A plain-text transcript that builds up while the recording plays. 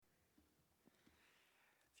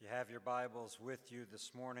If you have your Bibles with you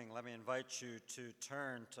this morning, let me invite you to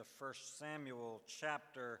turn to 1 Samuel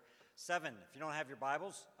chapter 7. If you don't have your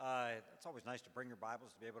Bibles, it's always nice to bring your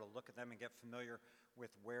Bibles to be able to look at them and get familiar with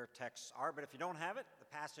where texts are. But if you don't have it, the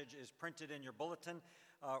passage is printed in your bulletin,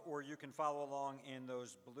 or you can follow along in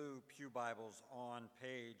those blue pew Bibles on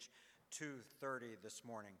page 230 this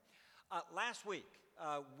morning. Last week,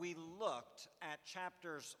 we looked at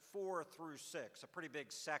chapters 4 through 6, a pretty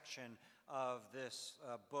big section of this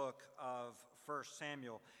book of 1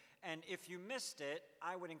 Samuel. And if you missed it,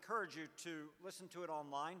 I would encourage you to listen to it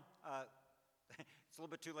online. It's a little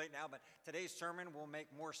bit too late now, but today's sermon will make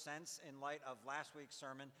more sense in light of last week's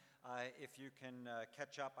sermon. If you can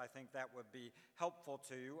catch up, I think that would be helpful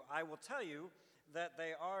to you. I will tell you that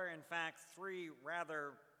they are, in fact, three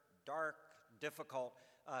rather dark, difficult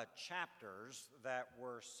chapters that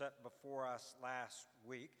were set before us last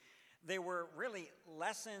week. They were really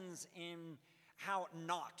lessons in how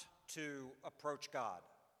not to approach God,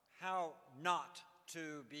 how not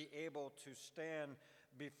to be able to stand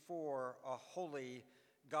before a holy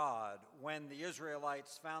God when the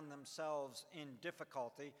Israelites found themselves in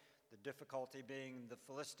difficulty, the difficulty being the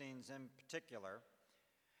Philistines in particular.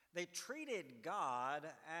 They treated God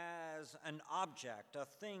as an object, a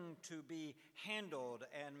thing to be handled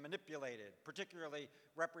and manipulated, particularly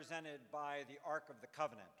represented by the Ark of the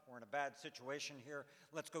Covenant. We're in a bad situation here.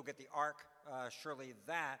 Let's go get the Ark. Surely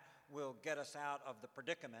that will get us out of the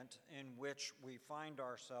predicament in which we find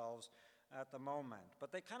ourselves at the moment.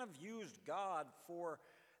 But they kind of used God for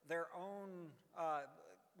their own,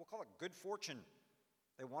 we'll call it good fortune.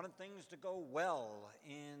 They wanted things to go well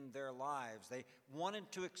in their lives. They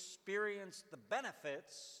wanted to experience the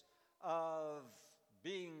benefits of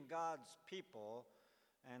being God's people,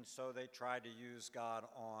 and so they tried to use God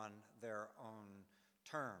on their own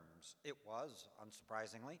terms. It was,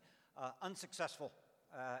 unsurprisingly, unsuccessful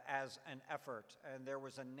as an effort, and there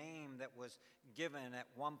was a name that was given at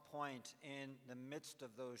one point in the midst of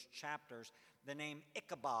those chapters, the name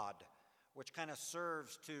Ichabod, which kind of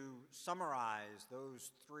serves to summarize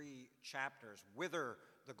those three chapters. Whither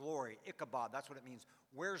the glory, Ichabod, that's what it means.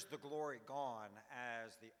 Where's the glory gone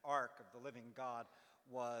as the ark of the living God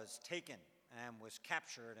was taken and was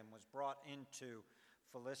captured and was brought into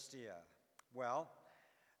Philistia? Well,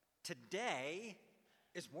 today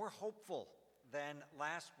is more hopeful than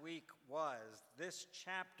last week was. This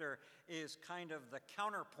chapter is kind of the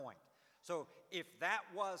counterpoint. So if that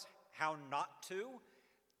was how not to,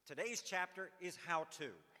 today's chapter is how to.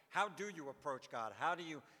 How do you approach God? How do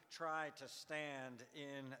you try to stand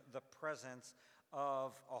in the presence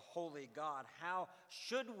of a holy God? How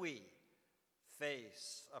should we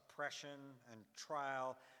face oppression and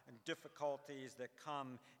trial and difficulties that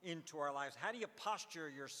come into our lives? How do you posture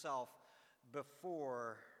yourself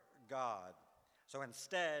before God? So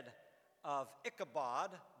instead of Ichabod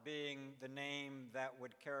being the name that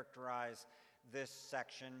would characterize this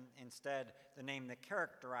section, instead, the name that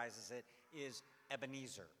characterizes it is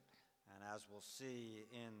Ebenezer. And as we'll see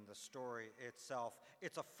in the story itself,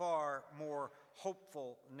 it's a far more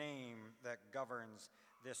hopeful name that governs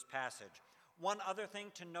this passage. One other thing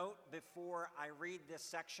to note before I read this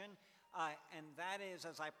section, and that is,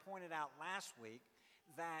 as I pointed out last week,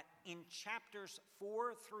 that in chapters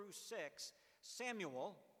 4 through 6,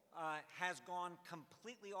 Samuel has gone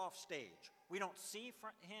completely off stage. We don't see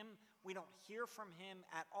him, we don't hear from him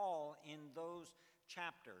at all in those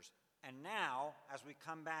chapters. And now, as we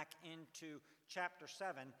come back into chapter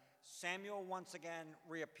 7, Samuel once again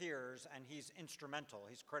reappears, and he's instrumental,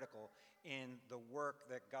 he's critical in the work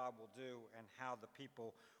that God will do and how the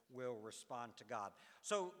people will respond to God.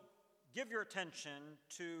 So give your attention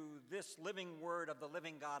to this living word of the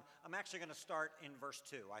living God. I'm actually going to start in verse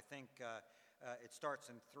 2. I think it starts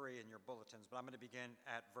in 3 in your bulletins, but I'm going to begin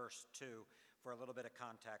at verse 2 for a little bit of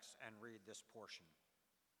context and read this portion.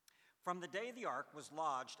 From the day the ark was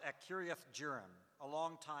lodged at Kiriath-Jearim, a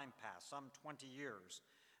long time passed, some 20 years,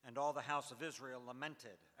 and all the house of Israel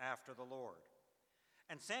lamented after the Lord.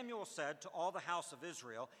 And Samuel said to all the house of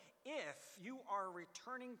Israel, if you are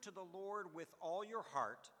returning to the Lord with all your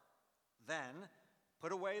heart, then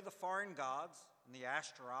put away the foreign gods and the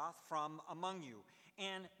Ashtaroth from among you,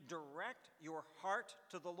 and direct your heart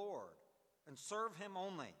to the Lord, and serve him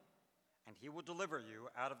only, and he will deliver you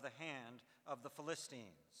out of the hand of the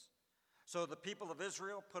Philistines. So the people of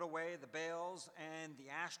Israel put away the Baals and the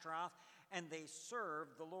Ashtaroth, and they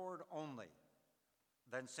served the Lord only.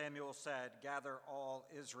 Then Samuel said, gather all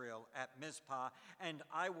Israel at Mizpah, and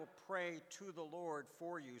I will pray to the Lord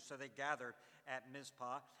for you. So they gathered at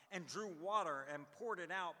Mizpah and drew water and poured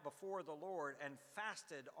it out before the Lord and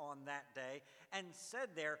fasted on that day and said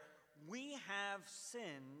there, "We have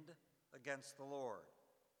sinned against the Lord."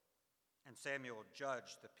 And Samuel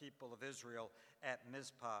judged the people of Israel at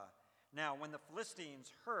Mizpah. Now, when the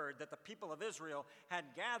Philistines heard that the people of Israel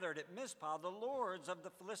had gathered at Mizpah, the lords of the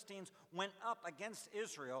Philistines went up against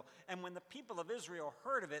Israel. And when the people of Israel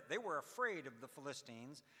heard of it, they were afraid of the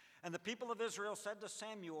Philistines. And the people of Israel said to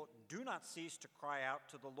Samuel, "Do not cease to cry out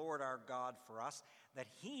to the Lord our God for us, that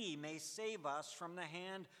he may save us from the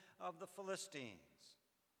hand of the Philistines."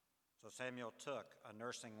 So Samuel took a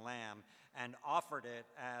nursing lamb and offered it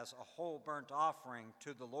as a whole burnt offering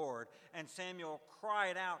to the Lord. And Samuel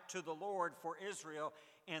cried out to the Lord for Israel,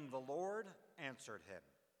 and the Lord answered him.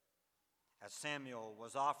 As Samuel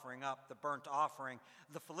was offering up the burnt offering,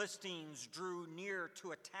 the Philistines drew near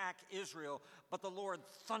to attack Israel, but the Lord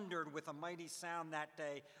thundered with a mighty sound that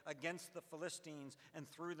day against the Philistines and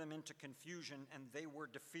threw them into confusion, and they were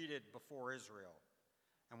defeated before Israel.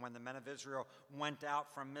 And when the men of Israel went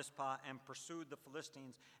out from Mizpah and pursued the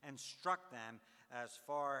Philistines and struck them as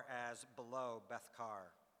far as below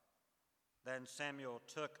Bethkar. Then Samuel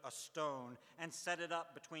took a stone and set it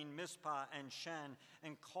up between Mizpah and Shen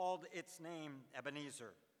and called its name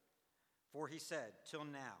Ebenezer. For he said, "Till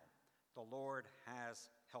now the Lord has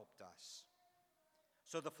helped us."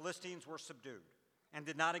 So the Philistines were subdued and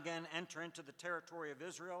did not again enter into the territory of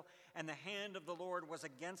Israel, and the hand of the Lord was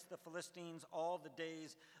against the Philistines all the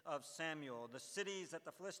days of Samuel. The cities that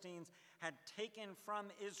the Philistines had taken from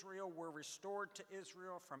Israel were restored to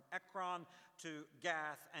Israel, from Ekron to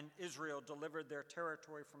Gath, and Israel delivered their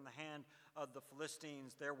territory from the hand of the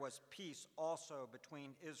Philistines. There was peace also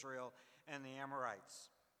between Israel and the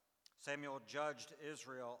Amorites. Samuel judged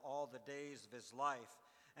Israel all the days of his life,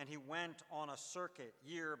 and he went on a circuit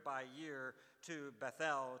year by year to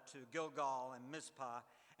Bethel, to Gilgal, and Mizpah,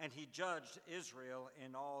 and he judged Israel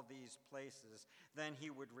in all these places. Then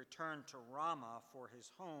he would return to Ramah, for his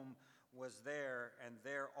home was there, and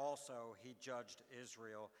there also he judged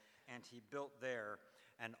Israel, and he built there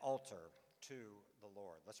an altar to the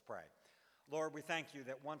Lord. Let's pray. Lord, we thank you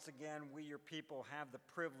that once again we, your people, have the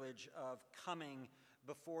privilege of coming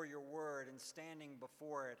before your word and standing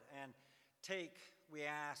before it. And take, we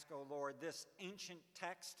ask, O Lord, this ancient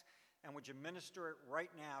text, and would you minister it right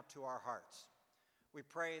now to our hearts? We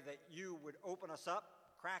pray that you would open us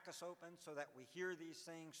up, crack us open, so that we hear these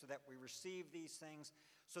things, so that we receive these things,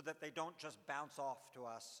 so that they don't just bounce off to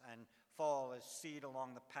us and fall as seed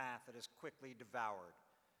along the path that is quickly devoured,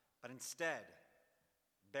 but instead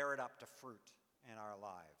bear it up to fruit in our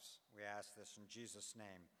lives. We ask this in Jesus'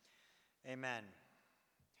 name. Amen.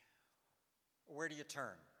 Where do you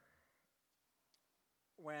turn?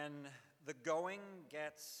 When the going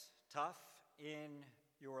gets tough in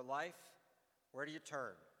your life, where do you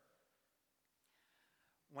turn?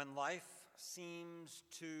 When life seems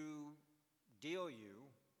to deal you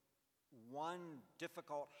one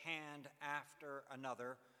difficult hand after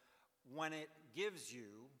another, when it gives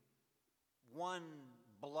you one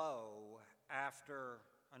blow after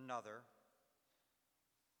another,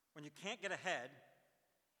 when you can't get ahead,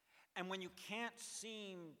 and when you can't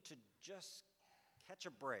seem to just catch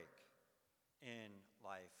a break in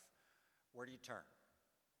life, where do you turn?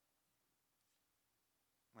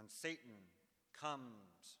 When Satan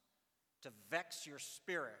comes to vex your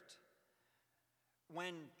spirit,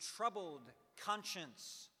 when troubled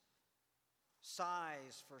conscience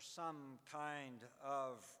sighs for some kind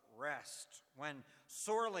of rest, when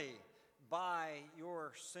sorely by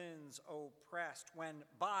your sins oppressed, when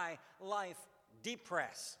by life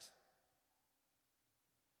depressed,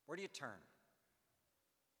 where do you turn?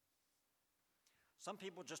 Some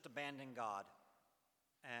people just abandon God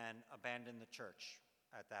and abandon the church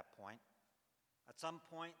at that point. At some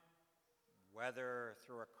point, whether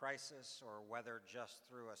through a crisis or whether just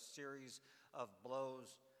through a series of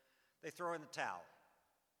blows, they throw in the towel.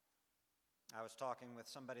 I was talking with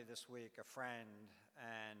somebody this week, a friend,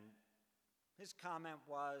 and his comment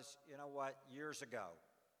was, you know what, years ago,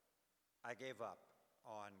 I gave up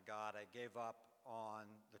on God. I gave up on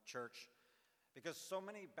the church because so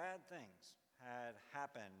many bad things had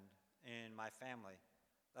happened in my family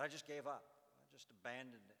that I just gave up. I just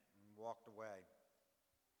abandoned it and walked away.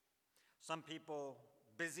 Some people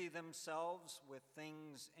busy themselves with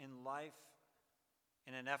things in life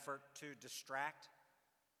in an effort to distract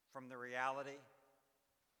from the reality,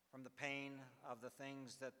 from the pain of the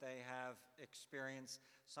things that they have experienced.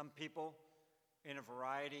 Some people, in a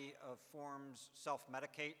variety of forms,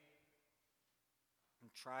 self-medicate and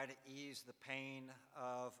try to ease the pain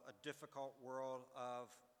of a difficult world, of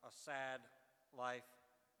a sad life.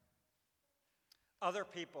 Other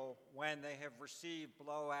people, when they have received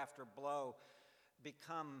blow after blow,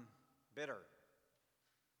 become bitter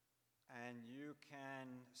and you can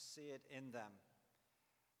see it in them.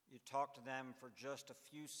 You talk to them for just a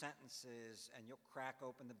few sentences, and you'll crack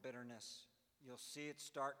open the bitterness. You'll see it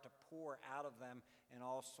start to pour out of them in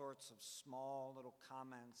all sorts of small little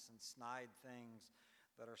comments and snide things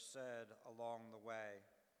that are said along the way.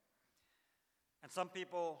 And some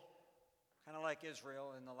people, kind of like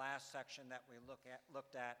Israel in the last section that we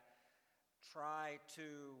looked at, try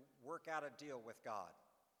to work out a deal with God.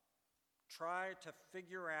 Try to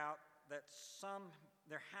figure out that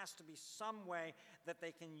there has to be some way that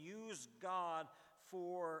they can use God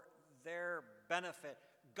for their benefit.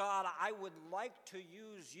 God, I would like to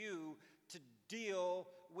use you to deal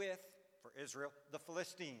with, for Israel, the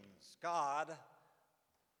Philistines. God,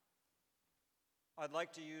 I'd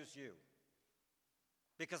like to use you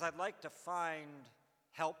because I'd like to find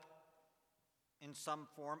help in some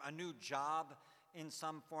form, a new job in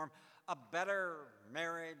some form, a better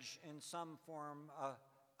marriage in some form,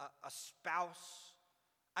 a spouse.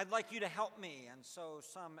 I'd like you to help me. And so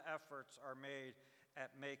some efforts are made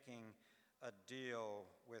at making a deal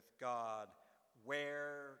with God.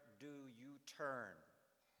 Where do you turn?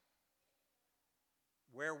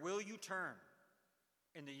 Where will you turn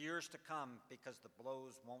in the years to come, because the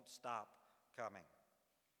blows won't stop coming?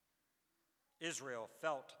 Israel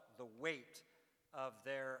felt the weight of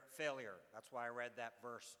their failure. That's why I read that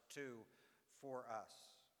verse 2 for us.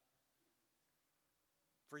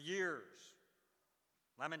 For years,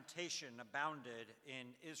 lamentation abounded in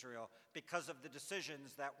Israel because of the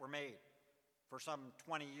decisions that were made. For some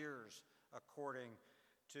 20 years, according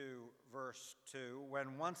to verse 2,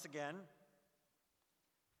 when once again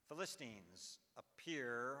Philistines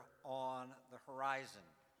appear on the horizon.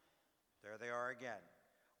 There they are again.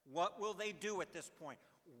 What will they do at this point?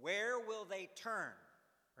 Where will they turn?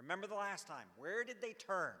 Remember the last time. Where did they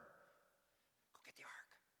turn? Go get the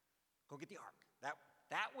ark. Go get the ark.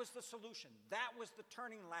 That was the solution. That was the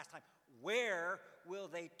turning last time. Where will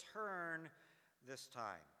they turn this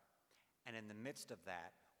time? And in the midst of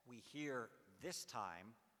that, we hear this time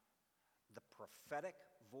the prophetic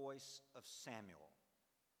voice of Samuel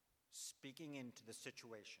speaking into the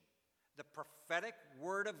situation. The prophetic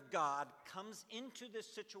word of God comes into this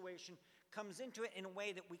situation, comes into it in a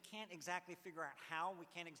way that we can't exactly figure out how. We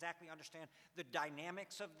can't exactly understand the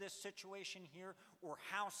dynamics of this situation here or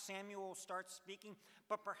how Samuel starts speaking.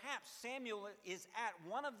 But perhaps Samuel is at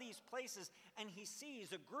one of these places and he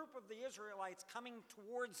sees a group of the Israelites coming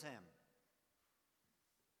towards him.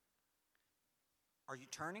 Are you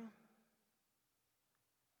turning?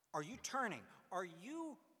 Are you turning? Are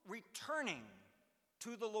you returning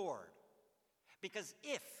to the Lord? Because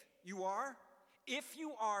if you are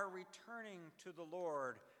returning to the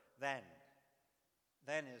Lord, then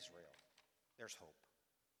Israel, there's hope.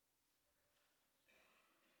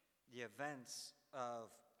 The events of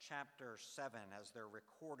chapter 7, as they're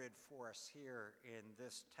recorded for us here in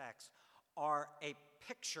this text, are a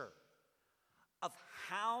picture of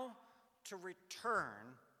how to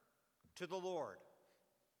return to the Lord,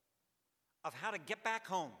 of how to get back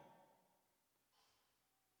home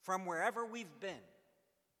from wherever we've been.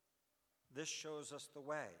 This shows us the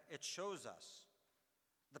way. It shows us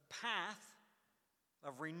the path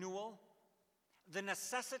of renewal, the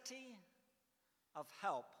necessity of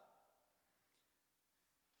help,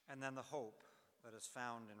 and then the hope that is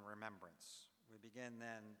found in remembrance. We begin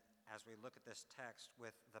then, as we look at this text,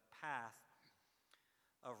 with the path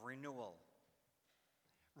of renewal.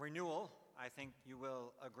 Renewal, I think you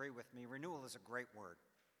will agree with me, renewal is a great word.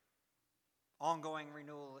 Ongoing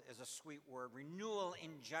renewal is a sweet word. Renewal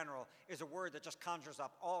in general is a word that just conjures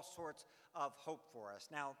up all sorts of hope for us.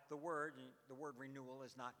 Now, the word renewal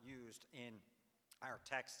is not used in our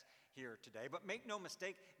text here today, but make no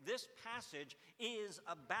mistake, this passage is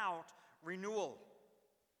about renewal.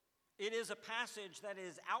 It is a passage that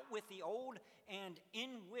is out with the old and in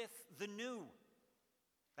with the new.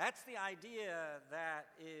 That's the idea that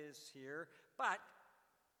is here. But,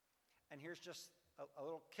 and here's just a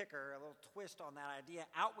little kicker, a little twist on that idea,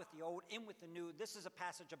 out with the old, in with the new. This is a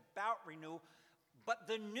passage about renewal, but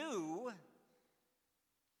the new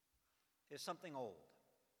is something old.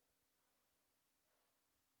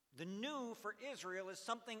 The new for Israel is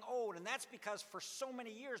something old, and that's because for so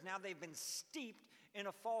many years now they've been steeped in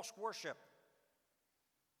a false worship,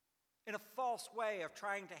 in a false way of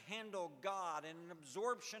trying to handle God, and an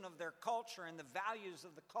absorption of their culture and the values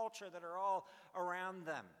of the culture that are all around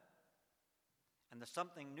them. And the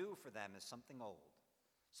something new for them is something old,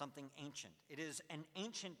 something ancient. It is an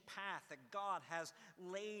ancient path that God has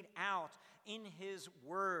laid out in His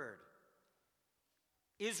Word.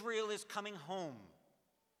 Israel is coming home.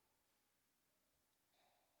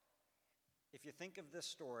 If you think of this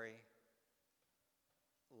story,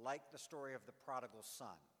 like the story of the prodigal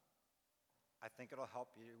son. I think it'll help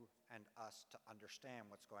you and us to understand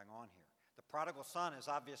what's going on here. The prodigal son is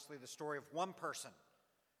obviously the story of one person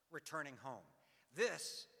returning home.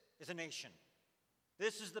 This is a nation.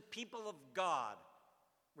 This is the people of God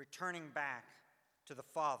returning back to the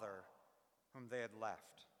Father whom they had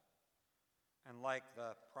left. And like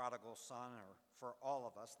the prodigal son, or for all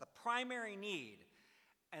of us, the primary need,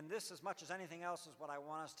 and this as much as anything else is what I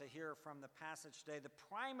want us to hear from the passage today, the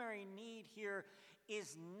primary need here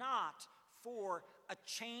is not for a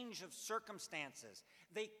change of circumstances.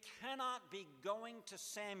 They cannot be going to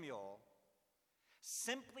Samuel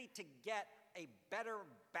simply to get a better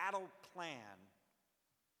battle plan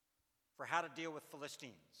for how to deal with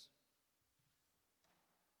Philistines.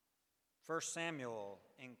 1 Samuel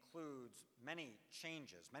includes many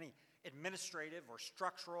changes, many administrative or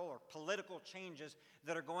structural or political changes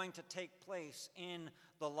that are going to take place in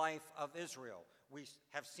the life of Israel. We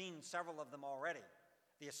have seen several of them already.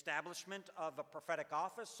 The establishment of a prophetic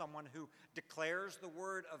office, someone who declares the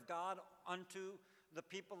word of God unto the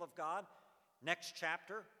people of God. Next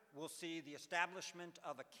chapter, we'll see the establishment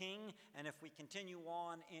of a king, and if we continue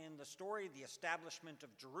on in the story, the establishment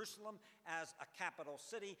of Jerusalem as a capital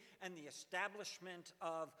city, and the establishment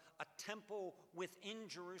of a temple within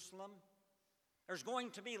Jerusalem. There's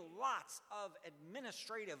going to be lots of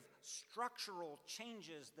administrative, structural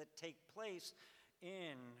changes that take place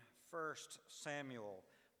in 1 Samuel.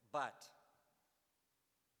 But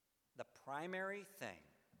the primary thing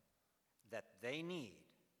that they need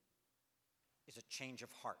is a change of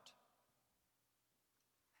heart.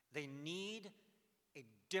 They need a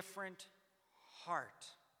different heart.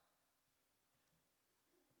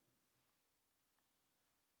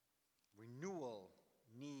 Renewal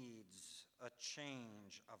needs a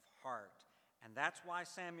change of heart. And that's why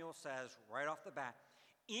Samuel says right off the bat,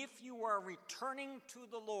 if you are returning to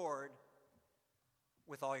the Lord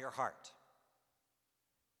with all your heart.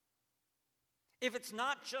 If it's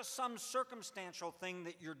not just some circumstantial thing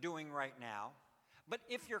that you're doing right now, but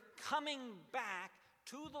if you're coming back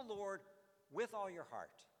to the Lord with all your heart,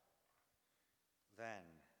 then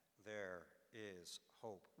there is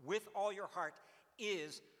hope. With all your heart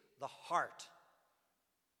is the heart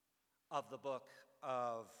of the book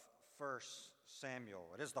of 1 Samuel.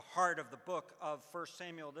 It is the heart of the book of 1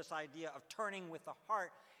 Samuel. This idea of turning with the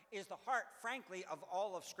heart is the heart, frankly, of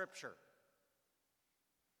all of Scripture.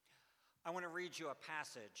 I want to read you a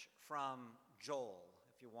passage from Joel.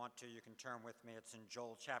 If you want to, you can turn with me. It's in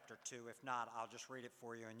Joel chapter 2. If not, I'll just read it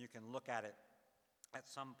for you and you can look at it at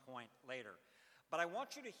some point later. But I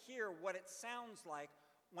want you to hear what it sounds like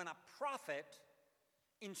when a prophet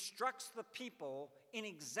instructs the people in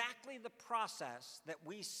exactly the process that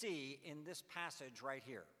we see in this passage right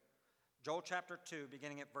here. Joel chapter 2,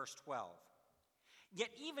 beginning at verse 12. Yet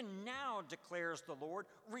even now, declares the Lord,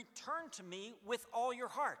 return to me with all your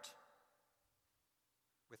heart,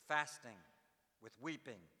 with fasting, with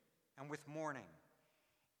weeping, and with mourning,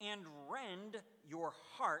 and rend your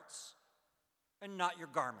hearts and not your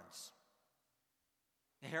garments.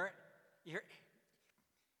 You hear it? You hear it?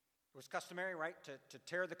 It was customary, right, to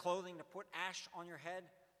tear the clothing, to put ash on your head.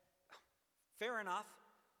 Fair enough.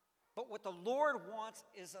 But what the Lord wants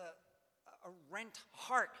is a rent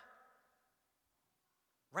heart.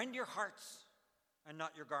 Rend your hearts and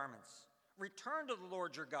not your garments. Return to the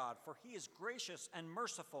Lord your God, for he is gracious and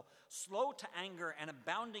merciful, slow to anger and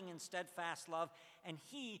abounding in steadfast love, and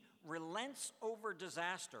he relents over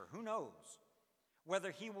disaster. Who knows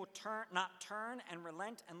whether he will not turn and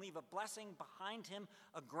relent and leave a blessing behind him,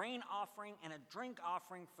 a grain offering and a drink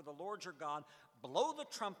offering for the Lord your God. Blow the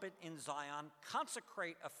trumpet in Zion,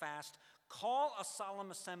 consecrate a fast, call a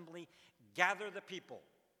solemn assembly, gather the people.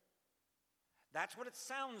 That's what it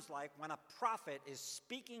sounds like when a prophet is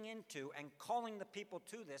speaking into and calling the people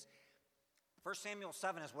to this. 1 Samuel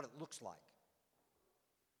 7 is what it looks like.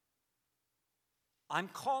 I'm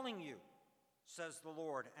calling you, says the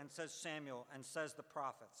Lord, and says Samuel, and says the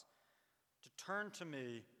prophets, to turn to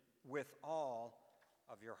me with all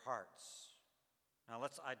of your hearts. Now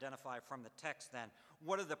let's identify from the text then,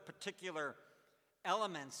 what are the particular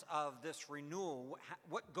elements of this renewal?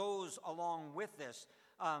 What goes along with this?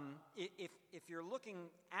 If you're looking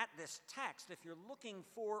at this text, if you're looking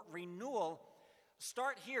for renewal,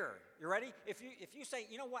 start here. You ready? If you say,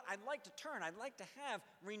 you know what, I'd like to turn, I'd like to have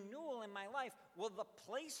renewal in my life, well, the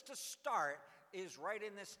place to start is right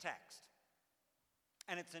in this text.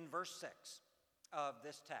 And it's in verse 6 of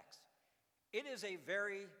this text. It is a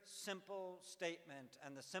very simple statement,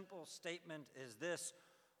 and the simple statement is this: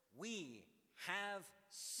 we have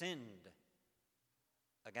sinned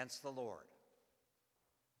against the Lord.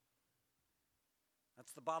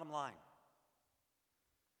 That's the bottom line.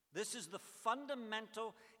 This is the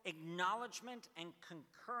fundamental acknowledgement and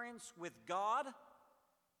concurrence with God.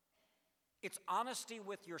 It's honesty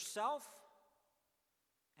with yourself,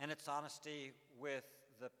 and it's honesty with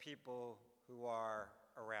the people who are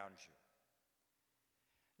around you.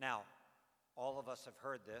 Now, all of us have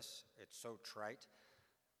heard this, it's so trite,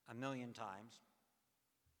 a million times,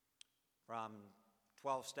 from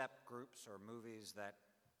 12-step groups or movies that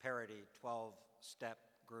parody 12-step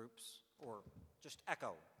groups or just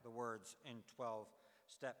echo the words in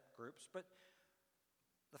 12-step groups. But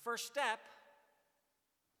the first step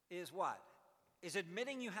is what? Is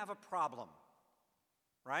admitting you have a problem,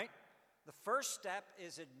 right? The first step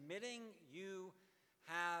is admitting you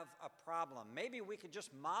have a problem. Maybe we could just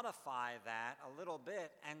modify that a little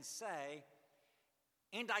bit and say,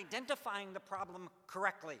 and identifying the problem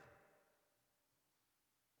correctly.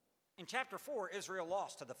 In chapter 4, Israel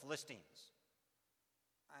lost to the Philistines.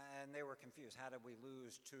 And they were confused. How did we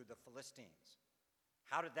lose to the Philistines?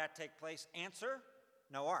 How did that take place? Answer,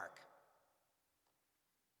 no ark.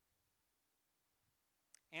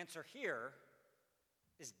 Answer here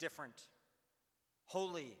is different,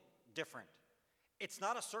 wholly different. It's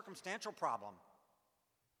not a circumstantial problem.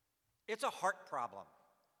 It's a heart problem.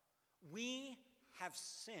 We have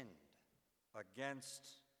sinned against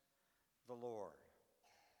the Lord.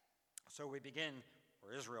 So we begin,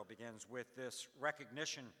 or Israel begins, with this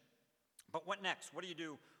recognition. But what next? What do you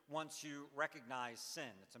do once you recognize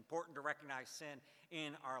sin? It's important to recognize sin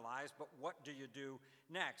in our lives, but what do you do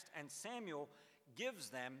next? And Samuel gives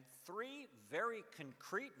them three very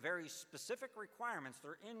concrete, very specific requirements.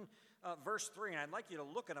 They're in verse 3, and I'd like you to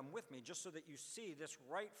look at them with me just so that you see this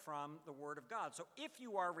right from the Word of God. So if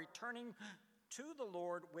you are returning to the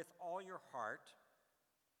Lord with all your heart,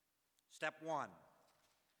 step 1,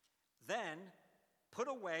 then put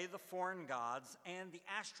away the foreign gods and the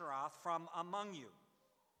Ashtaroth from among you.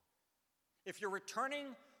 If you're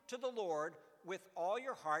returning to the Lord with all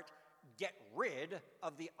your heart, get rid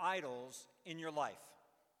of the idols in your life.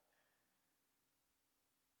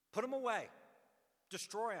 Put them away.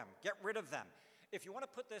 Destroy them. Get rid of them. If you want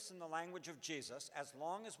to put this in the language of Jesus, as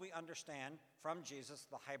long as we understand from Jesus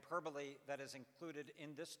the hyperbole that is included in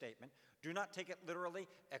this statement, do not take it literally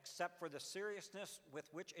except for the seriousness with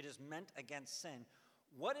which it is meant against sin.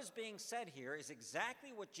 What is being said here is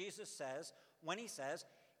exactly what Jesus says when he says,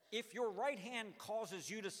 if your right hand causes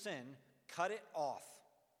you to sin, cut it off.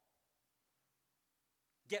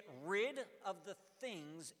 Get rid of the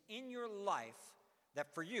things in your life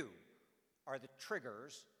that for you are the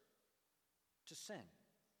triggers to sin.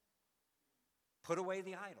 Put away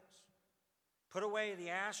the idols. Put away the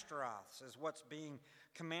Ashtaroths is what's being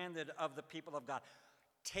commanded of the people of God.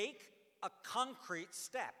 Take a concrete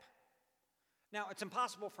step. Now, it's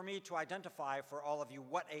impossible for me to identify for all of you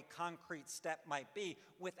what a concrete step might be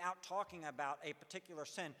without talking about a particular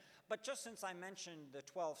sin. But just since I mentioned the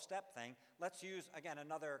 12-step thing, let's use, again,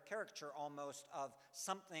 another caricature almost of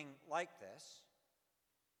something like this.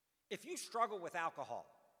 If you struggle with alcohol,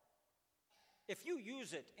 if you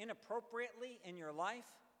use it inappropriately in your life,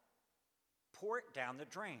 pour it down the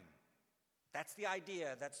drain. That's the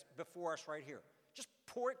idea that's before us right here. Just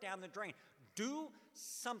pour it down the drain. Do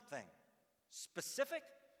something specific,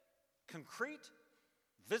 concrete,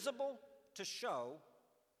 visible to show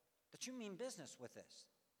that you mean business with this,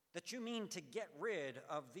 that you mean to get rid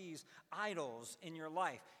of these idols in your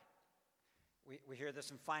life. We hear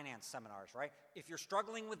this in finance seminars, right? If you're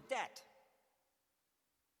struggling with debt,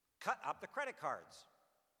 cut up the credit cards.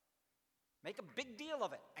 Make a big deal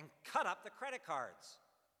of it and cut up the credit cards.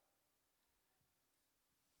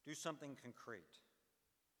 Do something concrete.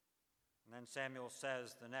 And then Samuel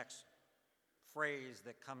says the next phrase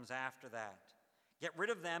that comes after that. Get rid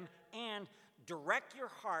of them and direct your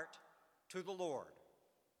heart to the Lord.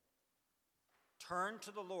 Turn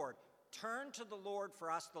to the Lord. Turn to the Lord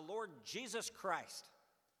for us, the Lord Jesus Christ.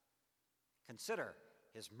 Consider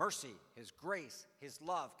his mercy, his grace, his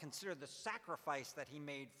love. Consider the sacrifice that he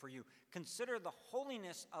made for you. Consider the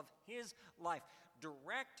holiness of his life.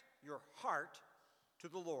 Direct your heart to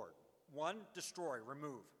the Lord. 1, destroy,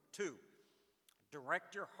 remove. 2,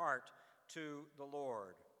 direct your heart to the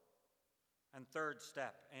Lord. And third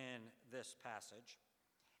step in this passage,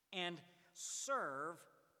 and serve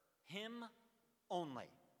him only.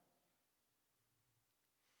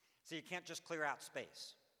 So you can't just clear out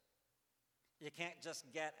space. You can't just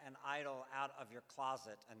get an idol out of your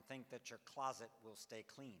closet and think that your closet will stay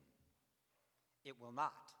clean. It will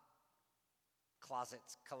not.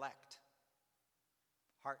 Closets collect.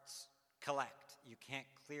 Hearts collect. You can't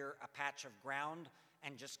clear a patch of ground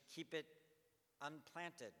and just keep it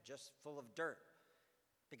unplanted, just full of dirt.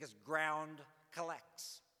 because ground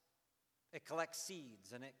collects. It collects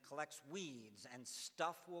seeds and it collects weeds, and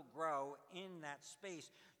stuff will grow in that space.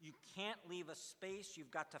 You can't leave a space. You've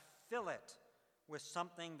got to fill it with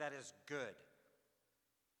something that is good.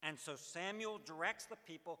 And so Samuel directs the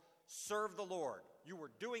people, serve the Lord. You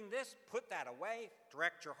were doing this, put that away,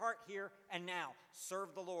 direct your heart here, and now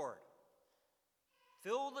serve the Lord.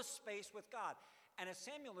 Fill the space with God. And as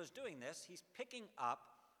Samuel is doing this, he's picking up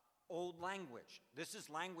old language. This is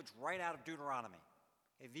language right out of Deuteronomy.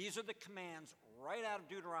 Okay, these are the commands right out of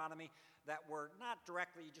Deuteronomy that were not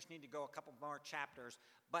directly, you just need to go a couple more chapters,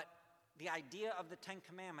 but the idea of the Ten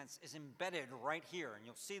Commandments is embedded right here, and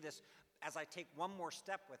you'll see this as I take one more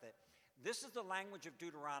step with it. This is the language of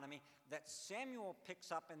Deuteronomy that Samuel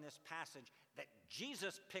picks up in this passage, that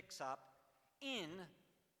Jesus picks up in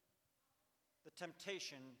the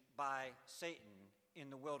temptation by Satan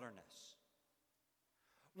in the wilderness.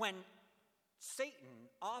 When Satan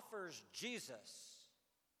offers Jesus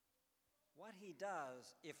what he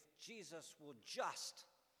does, if Jesus will just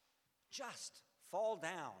fall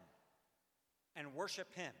down and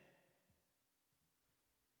worship him,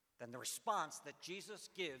 then the response that Jesus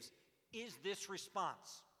gives is this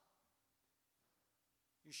response.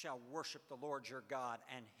 You shall worship the Lord your God,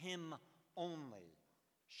 and him only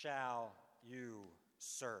shall you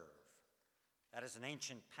serve. That is an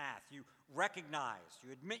ancient path. You recognize,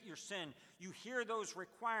 you admit your sin, you hear those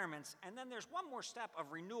requirements, and then there's one more step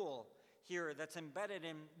of renewal here that's embedded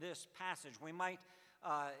in this passage. We might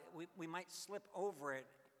slip over it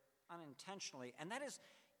unintentionally, and that is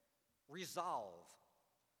resolve.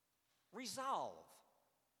 Resolve.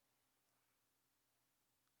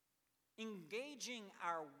 Engaging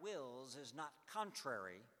our wills is not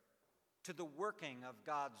contrary to the working of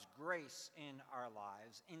God's grace in our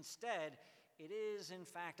lives. Instead, it is, in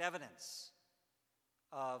fact, evidence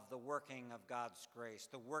of the working of God's grace,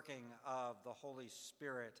 the working of the Holy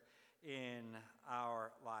Spirit in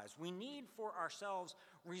our lives. We need for ourselves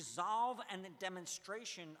resolve and the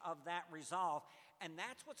demonstration of that resolve. And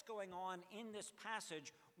that's what's going on in this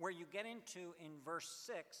passage where you get into, in verse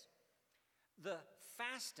 6, the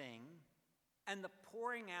fasting and the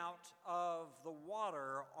pouring out of the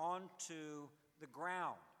water onto the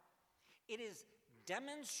ground. It is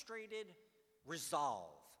demonstrated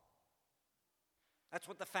resolve. That's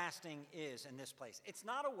what the fasting is in this place. It's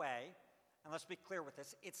not a way, and let's be clear with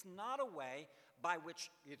this, it's not a way by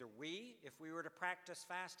which either we, if we were to practice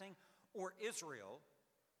fasting, or Israel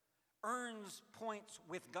earns points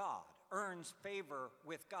with God, earns favor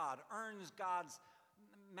with God, earns God's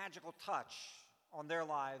magical touch on their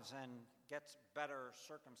lives and gets better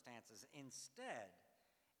circumstances.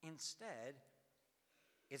 Instead,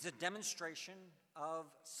 is a demonstration of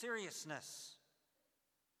seriousness.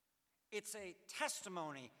 It's a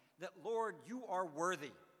testimony that, Lord, you are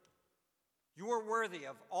worthy. You are worthy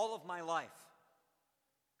of all of my life,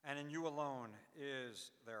 and in you alone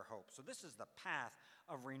is their hope. So this is the path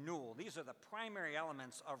of renewal. These are the primary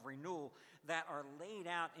elements of renewal that are laid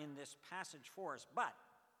out in this passage for us. But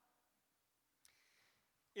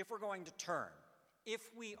if we're going to turn, if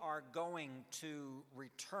we are going to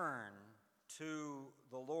return to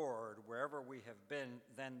the Lord wherever we have been,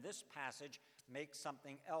 then this passage makes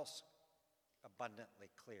something else abundantly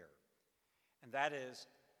clear. And that is,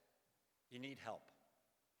 you need help.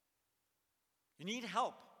 You need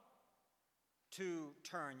help to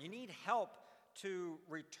turn. You need help to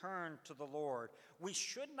return to the Lord. We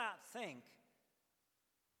should not think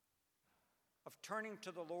of turning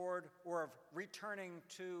to the Lord or of returning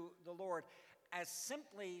to the Lord as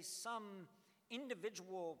simply some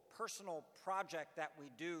individual personal project that we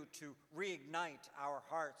do to reignite our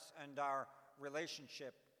hearts and our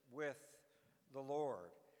relationship with the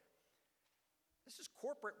Lord. This is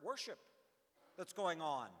corporate worship that's going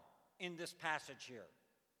on in this passage here.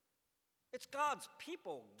 It's God's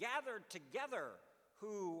people gathered together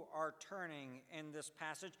who are turning in this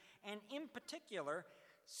passage, and in particular,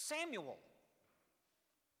 Samuel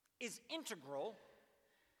is integral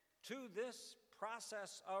to this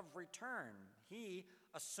process of return. He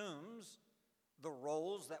assumes the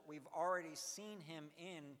roles that we've already seen him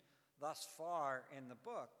in thus far in the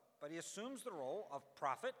book, but he assumes the role of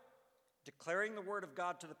prophet, declaring the word of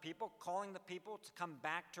God to the people, calling the people to come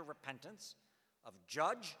back to repentance, of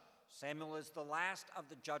judge. Samuel is the last of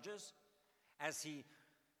the judges. As he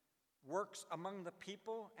works among the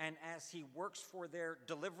people and as he works for their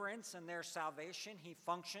deliverance and their salvation, he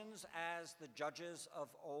functions as the judges of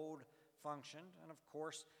old functioned. And of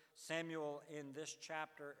course, Samuel in this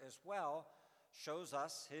chapter as well shows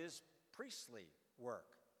us his priestly work.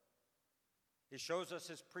 He shows us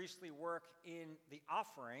his priestly work in the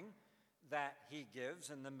offering that he gives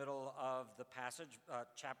in the middle of the passage,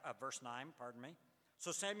 verse 9, pardon me.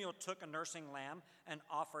 So Samuel took a nursing lamb and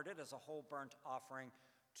offered it as a whole burnt offering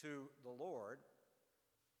to the Lord.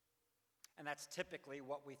 And that's typically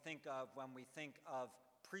what we think of when we think of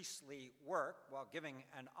priestly work while giving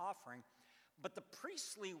an offering. But the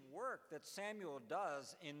priestly work that Samuel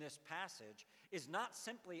does in this passage is not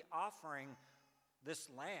simply offering this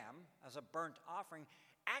lamb as a burnt offering.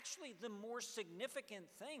 Actually, the more significant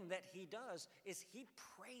thing that he does is he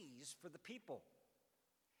prays for the people.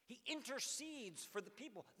 He intercedes for the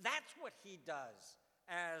people. That's what he does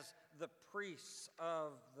as the priests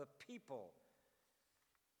of the people.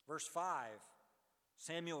 Verse 5,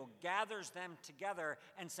 Samuel gathers them together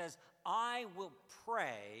and says, I will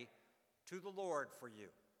pray to the Lord for you.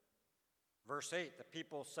 Verse 8, the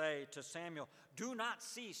people say to Samuel, do not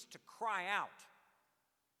cease to cry out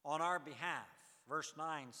on our behalf. Verse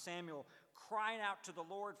 9, Samuel cried out to the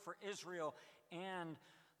Lord for Israel, and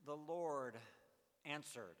the Lord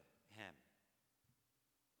answered him.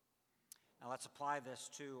 Now let's apply this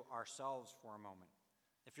to ourselves for a moment.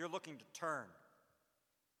 If you're looking to turn,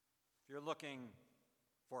 if you're looking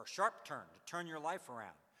for a sharp turn to turn your life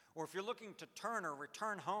around, or if you're looking to turn or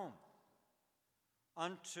return home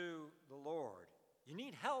unto the Lord, you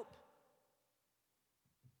need help.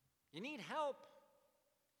 You need help.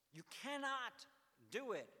 You cannot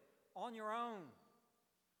do it on your own.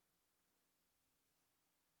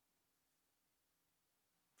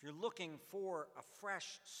 If you're looking for a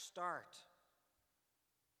fresh start,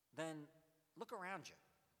 then look around you.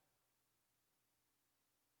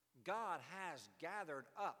 God has gathered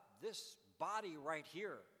up this body right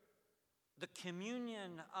here, the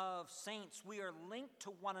communion of saints. We are linked to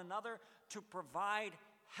one another to provide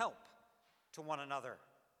help to one another.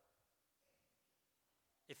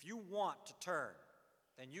 If you want to turn,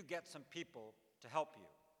 then you get some people to help you.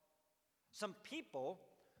 Some people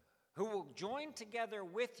who will join together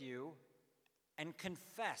with you and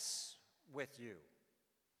confess with you,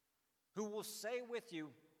 who will say with you,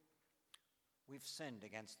 we've sinned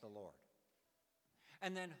against the Lord.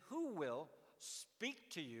 And then who will speak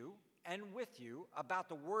to you and with you about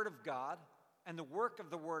the Word of God and the work of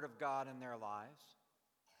the Word of God in their lives,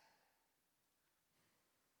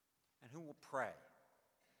 and who will pray.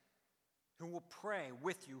 Who will pray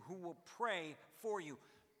with you, who will pray for you.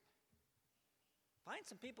 Find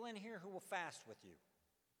some people in here who will fast with you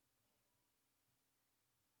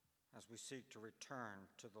as we seek to return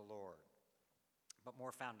to the Lord. But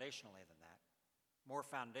more foundationally than that, more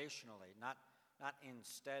foundationally, not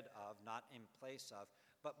instead of, not in place of,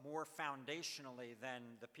 but more foundationally than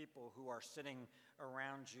the people who are sitting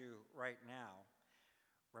around you right now,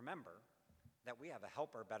 remember that we have a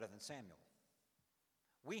helper better than Samuel.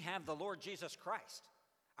 We have the Lord Jesus Christ.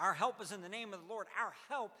 Our help is in the name of the Lord. Our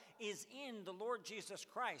help is in the Lord Jesus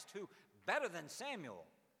Christ, who, better than Samuel,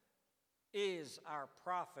 is our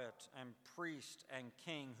prophet and priest and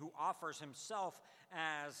king, who offers himself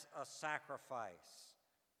as a sacrifice.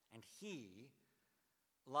 And he,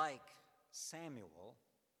 like Samuel,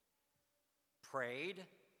 prayed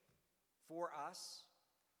for us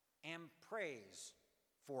and prays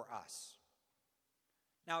for us.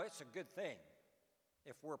 Now, it's a good thing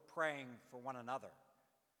if we're praying for one another.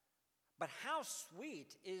 But how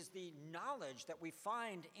sweet is the knowledge that we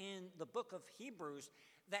find in the book of Hebrews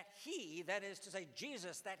that he, that is to say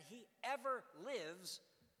Jesus, that he ever lives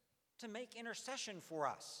to make intercession for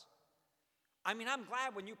us. I mean, I'm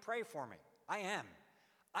glad when you pray for me. I am.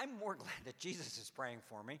 I'm more glad that Jesus is praying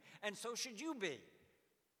for me, and so should you be.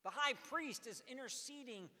 The high priest is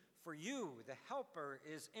interceding for you. The helper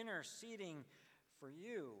is interceding for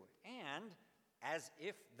you. And as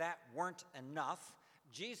if that weren't enough,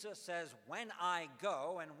 Jesus says, when I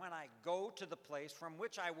go, and when I go to the place from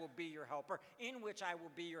which I will be your helper, in which I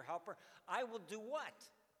will be your helper, I will do what?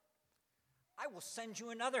 I will send you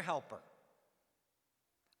another helper.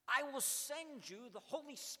 I will send you the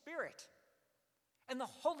Holy Spirit. And the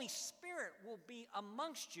Holy Spirit will be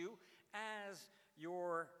amongst you as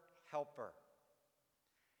your helper.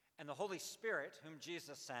 And the Holy Spirit, whom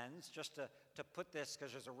Jesus sends, just to put this,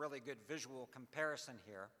 because there's a really good visual comparison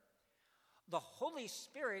here, the Holy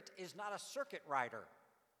Spirit is not a circuit rider,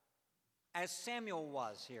 as Samuel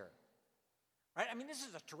was here. Right? I mean, this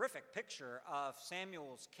is a terrific picture of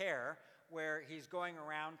Samuel's care, where he's going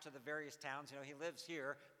around to the various towns. You know, he lives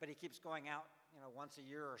here, but he keeps going out, once a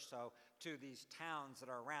year or so to these towns that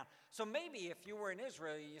are around. So maybe if you were in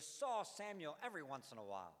Israel, you saw Samuel every once in a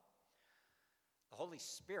while. The Holy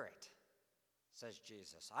Spirit, says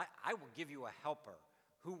Jesus, I will give you a helper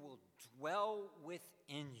who will dwell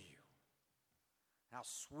within you. How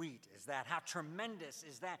sweet is that? How tremendous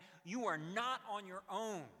is that? You are not on your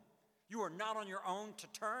own. You are not on your own to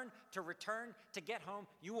turn, to return, to get home.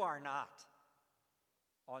 You are not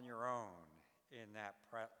on your own in that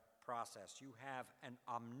process. You have an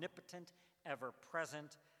omnipotent,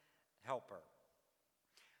 ever-present helper.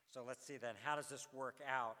 So let's see then, how does this work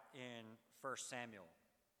out in 1 Samuel?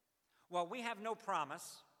 Well, we have no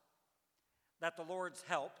promise that the Lord's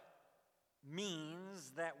help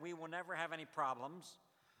means that we will never have any problems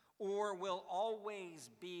or will always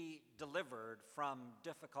be delivered from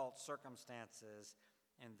difficult circumstances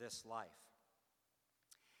in this life.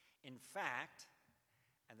 In fact,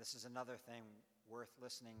 and this is another thing worth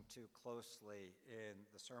listening to closely in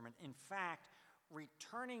the sermon, in fact,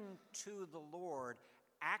 returning to the Lord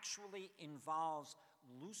actually involves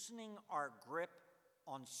loosening our grip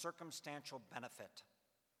on circumstantial benefit.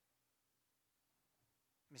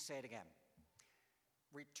 Let me say it again.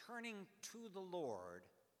 Returning to the Lord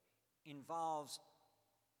involves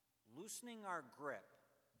loosening our grip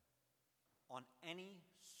on any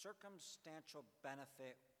circumstantial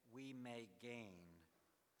benefit we may gain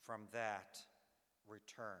from that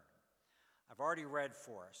return. I've already read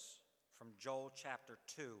for us from Joel chapter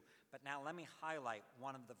 2, but now let me highlight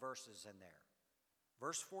one of the verses in there.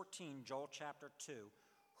 Verse 14, Joel chapter 2,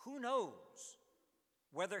 who knows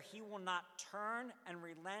whether he will not turn and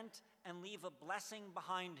relent and leave a blessing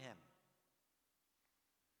behind him?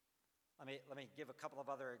 Let me give a couple of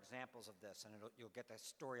other examples of this, and you'll get the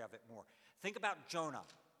story of it more. Think about Jonah.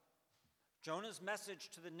 Jonah's message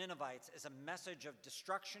to the Ninevites is a message of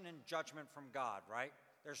destruction and judgment from God, right?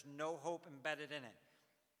 There's no hope embedded in it,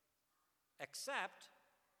 except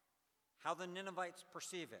how the Ninevites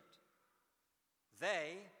perceive it.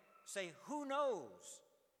 They say, who knows?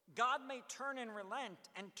 God may turn and relent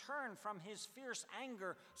and turn from his fierce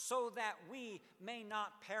anger so that we may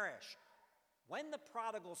not perish. When the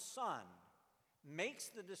prodigal son makes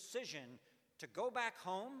the decision to go back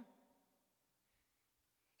home,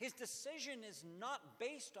 his decision is not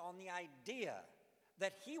based on the idea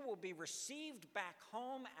that he will be received back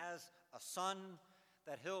home as a son,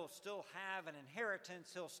 that he'll still have an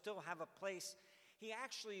inheritance, he'll still have a place. He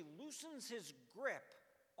actually loosens his grip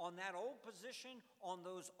on that old position, on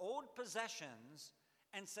those old possessions,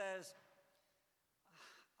 and says,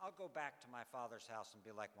 I'll go back to my father's house and be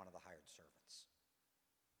like one of the hired servants.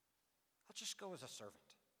 I'll just go as a servant.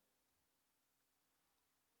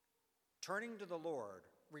 Turning to the Lord,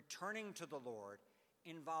 returning to the Lord,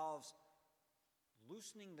 involves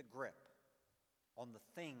loosening the grip on the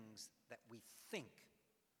things that we think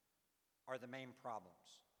are the main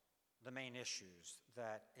problems, the main issues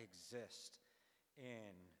that exist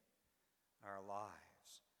in our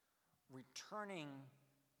lives. Returning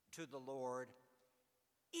to the Lord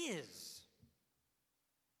is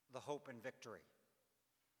the hope and victory,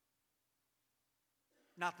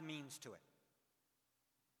 not the means to it.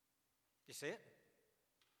 You see it?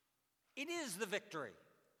 It is the victory.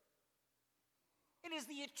 It is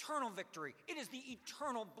the eternal victory. It is the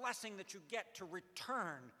eternal blessing that you get to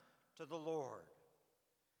return to the Lord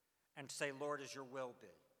and say, Lord, as your will be.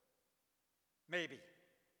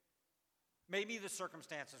 Maybe the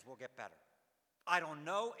circumstances will get better. I don't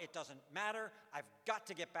know. It doesn't matter. I've got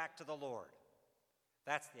to get back to the Lord.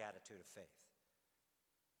 That's the attitude of faith.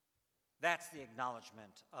 That's the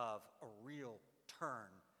acknowledgement of a real turn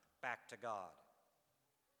back to God.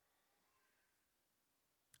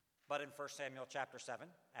 But in 1 Samuel chapter 7,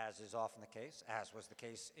 as is often the case, as was the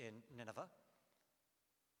case in Nineveh,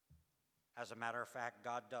 as a matter of fact,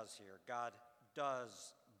 God does here. God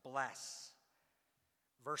does bless.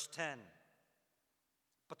 Verse 10,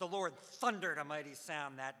 but the Lord thundered a mighty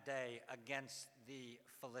sound that day against the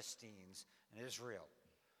Philistines, and Israel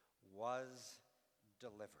was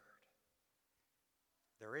delivered.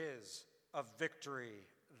 There is a victory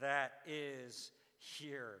that is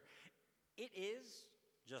here. It is,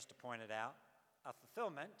 just to point it out, a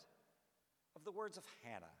fulfillment of the words of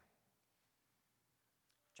Hannah.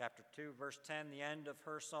 Chapter 2, verse 10, the end of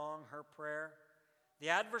her song, her prayer. The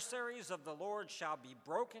adversaries of the Lord shall be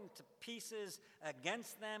broken to pieces.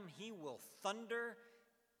 Against them he will thunder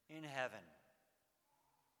in heaven.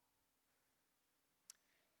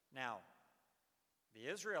 Now,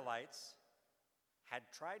 the Israelites had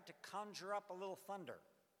tried to conjure up a little thunder.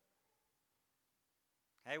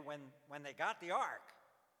 Hey, when they got the ark,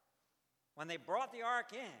 when they brought the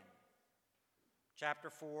ark in, chapter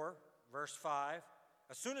 4, verse 5,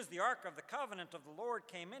 as soon as the ark of the covenant of the Lord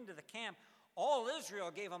came into the camp, all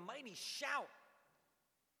Israel gave a mighty shout.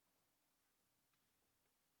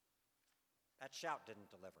 That shout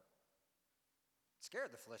didn't deliver. It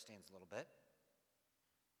scared the Philistines a little bit.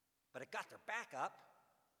 But it got their back up,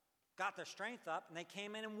 got their strength up, and they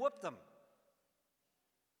came in and whooped them.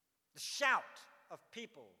 The shout of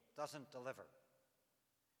people doesn't deliver.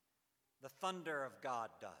 The thunder of God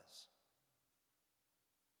does.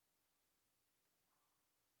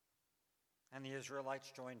 And the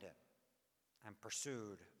Israelites joined in and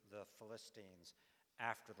pursued the Philistines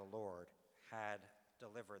after the Lord had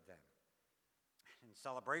delivered them. In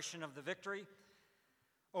celebration of the victory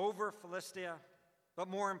over Philistia, but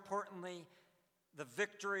more importantly, the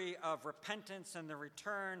victory of repentance and the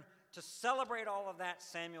return, to celebrate all of that,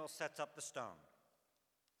 Samuel sets up the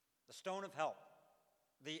stone of help,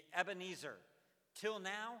 the Ebenezer. Till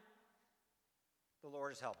now, the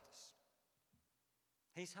Lord has helped us.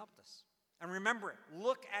 He's helped us. And remember it.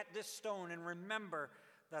 Look at this stone and remember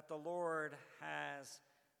that the Lord has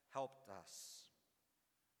helped us.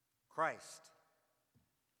 Christ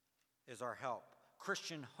is our help.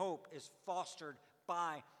 Christian hope is fostered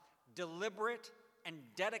by deliberate and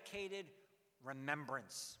dedicated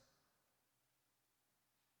remembrance.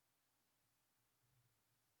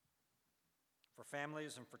 For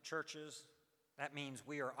families and for churches, that means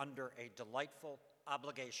we are under a delightful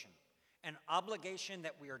obligation, an obligation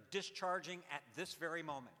that we are discharging at this very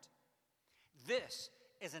moment. This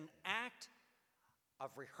is an act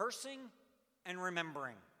of rehearsing and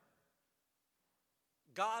remembering.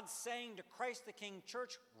 God's saying to Christ the King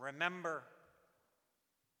Church, remember.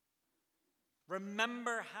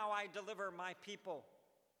 Remember how I deliver my people.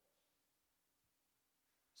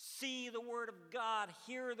 See the word of God,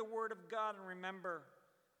 hear the word of God, and remember.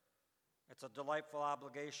 It's a delightful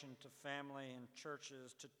obligation to family and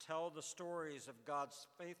churches to tell the stories of God's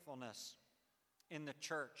faithfulness in the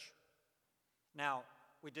church. Now,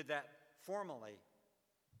 we did that formally,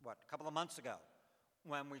 a couple of months ago,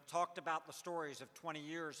 when we talked about the stories of 20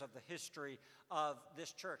 years of the history of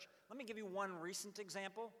this church. Let me give you one recent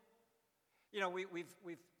example.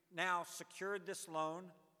 We've now secured this loan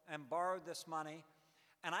and borrowed this money,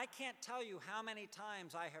 and I can't tell you how many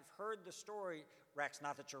times I have heard the story, Rex,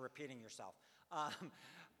 not that you're repeating yourself,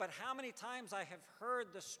 but how many times I have heard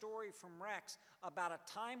the story from Rex about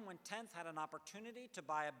a time when 10th had an opportunity to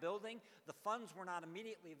buy a building. The funds were not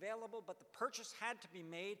immediately available, but the purchase had to be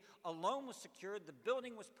made. A loan was secured, the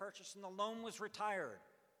building was purchased, and the loan was retired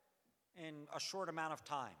in a short amount of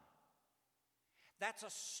time. That's a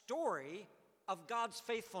story of God's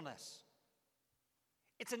faithfulness.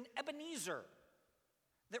 It's an Ebenezer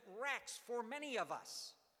that Rex, for many of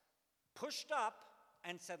us, pushed up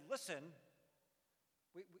and said, listen,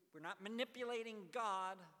 we're not manipulating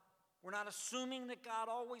God. We're not assuming that God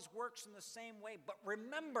always works in the same way, but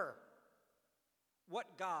remember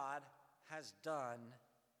what God has done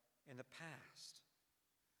in the past.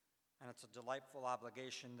 And it's a delightful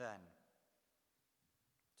obligation then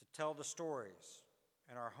to tell the stories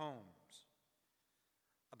in our homes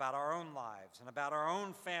about our own lives and about our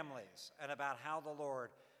own families and about how the Lord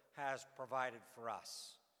has provided for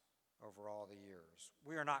us over all the years.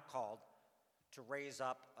 We are not called to raise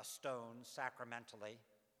up a stone sacramentally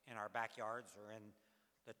in our backyards or in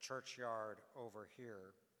the churchyard over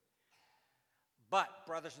here. But,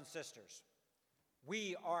 brothers and sisters,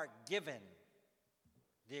 we are given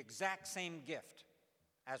the exact same gift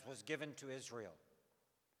as was given to Israel.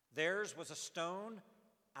 Theirs was a stone,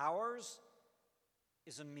 ours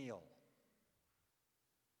is a meal.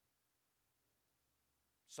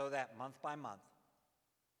 So that month by month,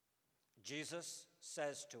 Jesus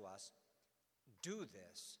says to us, do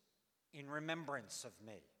this in remembrance of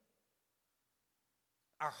me.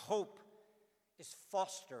 Our hope is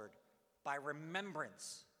fostered by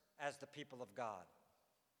remembrance as the people of God,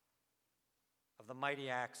 of the mighty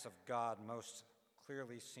acts of God most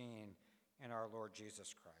clearly seen in our Lord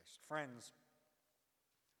Jesus Christ. Friends,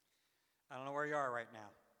 I don't know where you are right now,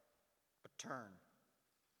 but turn.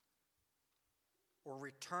 Or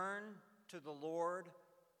return to the Lord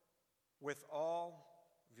with all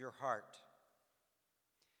of your heart.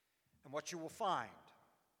 And what you will find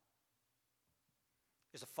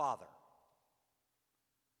is a Father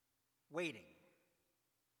waiting,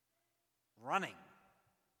 running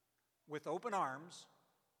with open arms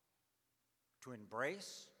to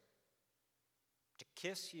embrace, to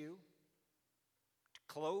kiss you, to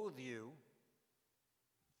clothe you,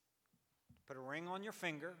 to put a ring on your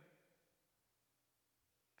finger,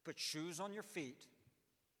 to put shoes on your feet,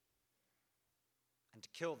 and to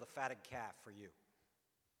kill the fatted calf for you.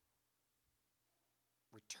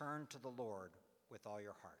 Return to the Lord with all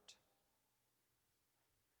your heart.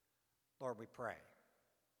 Lord, we pray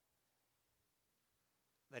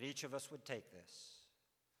that each of us would take this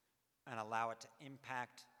and allow it to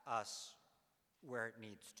impact us where it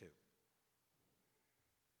needs to.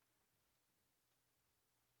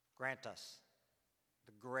 grant us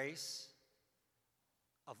the grace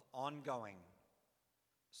of ongoing,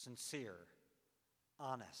 sincere,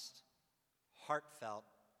 honest, heartfelt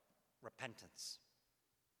repentance,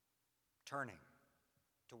 turning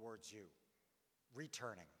towards you,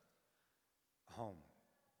 returning home.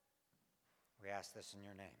 We ask this in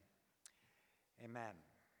your name. Amen.